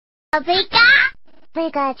Hello，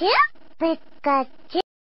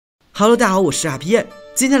 大家好，我是阿皮，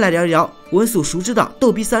今天来聊一聊我们所熟知的逗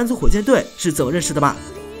比三人组火箭队是怎么认识的吧。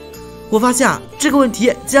我发现这个问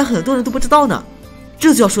题竟然很多人都不知道呢，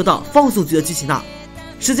这就要说到放送局的剧情了。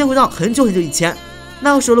时间回到很久很久以前，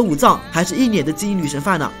那个时候的武藏还是一脸的精英女神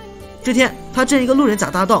范呢。这天，他正一个路人甲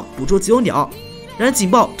搭档捕捉急用鸟，然而警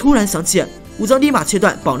报突然响起，武藏立马切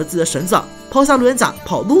断绑着自己的绳子，抛下路人甲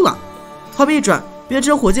跑路了。画面一转，原来这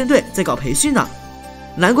支火箭队在搞培训呢，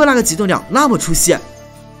难怪那个急冻鸟那么出息。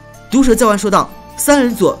毒蛇教官说道：“三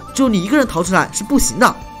人组只有你一个人逃出来是不行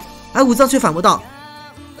的。”而武藏却反驳道：“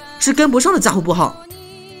是跟不上的家伙不好。”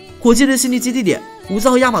火箭队新地基地里，武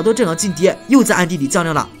藏和亚马多这两劲敌又在暗地里较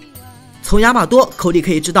量了。从亚马多口里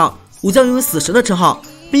可以知道，武藏拥有死神的称号，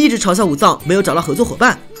并一直嘲笑武藏没有找到合作伙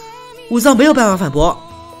伴。武藏没有办法反驳，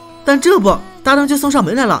但这不搭档就送上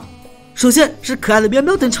门来了。首先是可爱的喵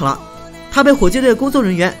喵登场了，他被火箭队的工作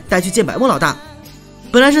人员带去见白木老大。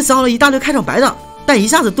本来是想好了一大堆开场白的，但一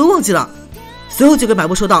下子都忘记了。随后就跟白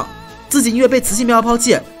木说道，自己因为被雌性喵抛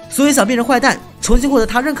弃，所以想变成坏蛋，重新获得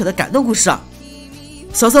他认可的感动故事。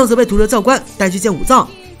小四郎则被毒蛇教官带去见武藏，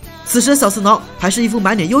此时小四郎还是一副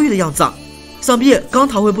满脸忧郁的样子，想必刚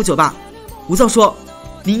逃回不久吧。武藏说：“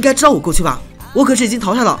你应该知道我过去吧？我可是已经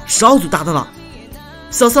淘汰了12组搭档了。”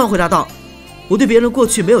小四郎回答道：“我对别人的过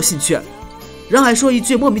去没有兴趣。”然后还说一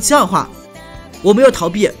句莫名其妙的话：“我没有逃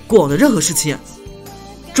避过往的任何事情。”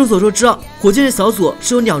众所周知，火箭队小组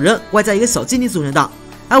是由2人外加一个小精灵组成的，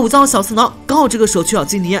而武藏和小四郎刚好这个时候缺少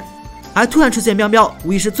精灵，而突然出现喵喵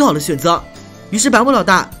无疑是最好的选择。于是白木老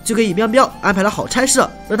大就给喵喵安排了好差事，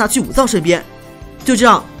让他去武藏身边。就这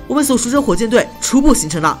样，我们所熟知的火箭队初步形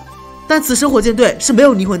成了。但此时火箭队是没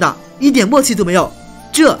有灵魂的，一点默契都没有，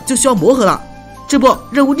这就需要磨合了。这不，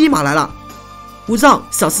任务立马来了。武藏、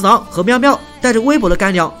小四郎和喵喵带着微薄的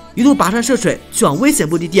干粮，一路跋山涉水去往危险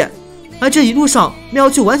目的地。而这一路上，喵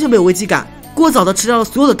却完全没有危机感，过早的吃掉了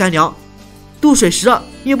所有的干粮。渡水时，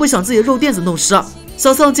因为不想自己的肉垫子弄湿，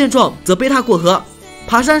小四郎见状则背他过河。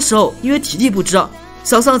爬山时候，因为体力不支，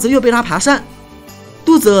小四郎则又背他爬山。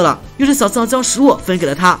肚子饿了，又是小四郎将食物分给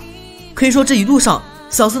了他。可以说这一路上，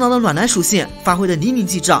小四郎的暖男属性发挥的淋漓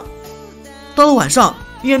尽致。到了晚上，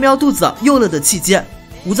因为喵肚子又饿的契机，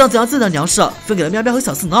武藏则将自己的粮食分给了喵喵和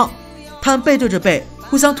小四郎。他们背对着背，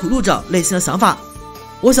互相吐露着内心的想法。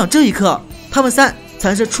我想这一刻，他们3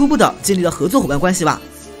才是初步的建立了合作伙伴关系吧。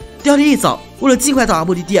第二天一早，为了尽快到达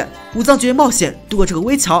目的地，武藏决定冒险渡过这个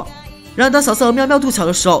危桥。然而当小四郎喵喵渡桥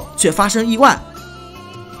的时候，却发生意外。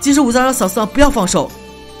即使武藏让小四郎不要放手，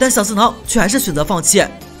但小四郎却还是选择放弃，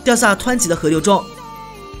掉下了湍急的河流中。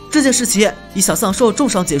这件事情以小四郎受重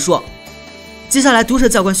伤结束。接下来毒蛇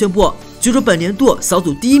教官宣布决出本年度小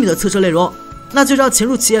组第1名的测试内容，那就是要潜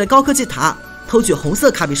入企业的高科技塔，偷取红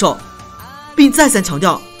色卡比兽，并再三强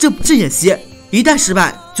调这不是演习，一旦失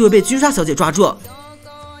败就会被军刷小姐抓住。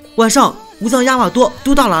晚上，武藏亚马多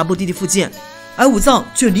都到了目的地附近，而武藏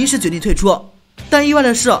却临时决定退出。但意外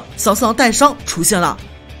的是，小四郎带伤出现了。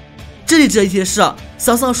这里值得一提的是，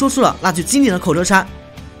小四郎说出了那句经典的口头禅：“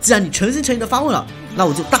既然你诚心诚意的发问了，那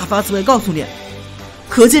我就大发慈悲告诉你。”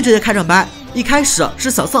可见这些开场白一开始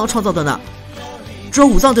是小四郎创造的呢。之后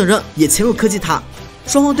武藏等人也潜入科技塔，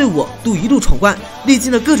双方队伍都一路闯关，历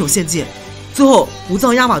经了各种陷阱。最后，武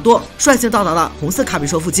藏亚马多率先到达了红色卡比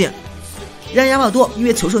兽附近。然而亚马多因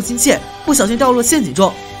为求胜心切，不小心掉入了陷阱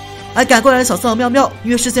中。而赶过来的小四郎喵喵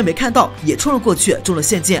因为事先没看到，也冲了过去，中了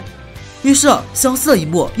陷阱。于是相似的一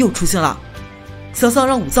幕又出现了。小四郎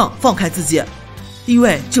让武藏放开自己，因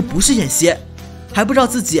为这不是演习，还不知道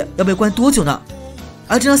自己要被关多久呢。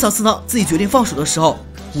而正当小四郎自己决定放手的时候，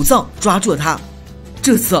武藏抓住了他。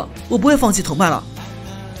这次我不会放弃同伴了。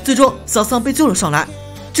最终小四郎被救了上来，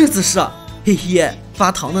这次是嘿嘿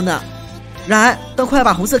发糖的呢。然而当快要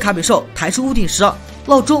把红色卡比兽抬出屋顶时，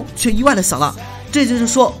闹钟却意外的响了。这就是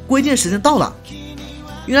说规定的时间到了。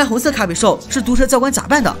原来红色卡比兽是毒蛇教官假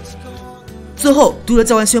扮的。最后毒蛇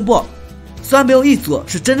教官宣布，虽然没有一组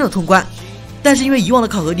是真正的通关，但是因为以往的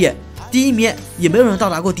考核里第1名也没有人到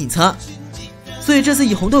达过顶层，所以这次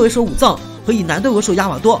以红队为首武藏和以蓝队为首亚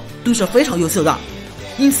马多都是非常优秀的，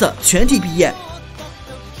因此全体毕业。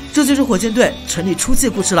这就是火箭队成立初期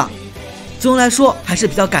的故事了。总的来说还是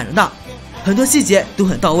比较感人的，很多细节都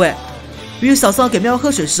很到位。比如小四郎给喵喵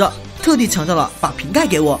喝水时特地强调了把瓶盖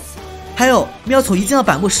给我，还有喵从一见到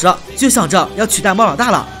板木时就想着要取代猫老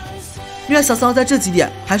大了。另外小四郎在这集里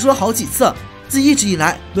还说了好几次自己一直以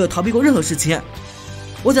来没有逃避过任何事情，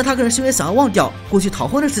我想他可能是因为想要忘掉过去逃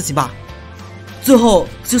婚的事情吧。最后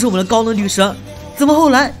就是我们的高能女神，怎么后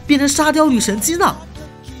来变成沙雕女神机呢？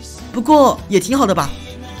不过也挺好的吧。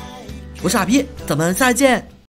我是阿皮，咱们再见。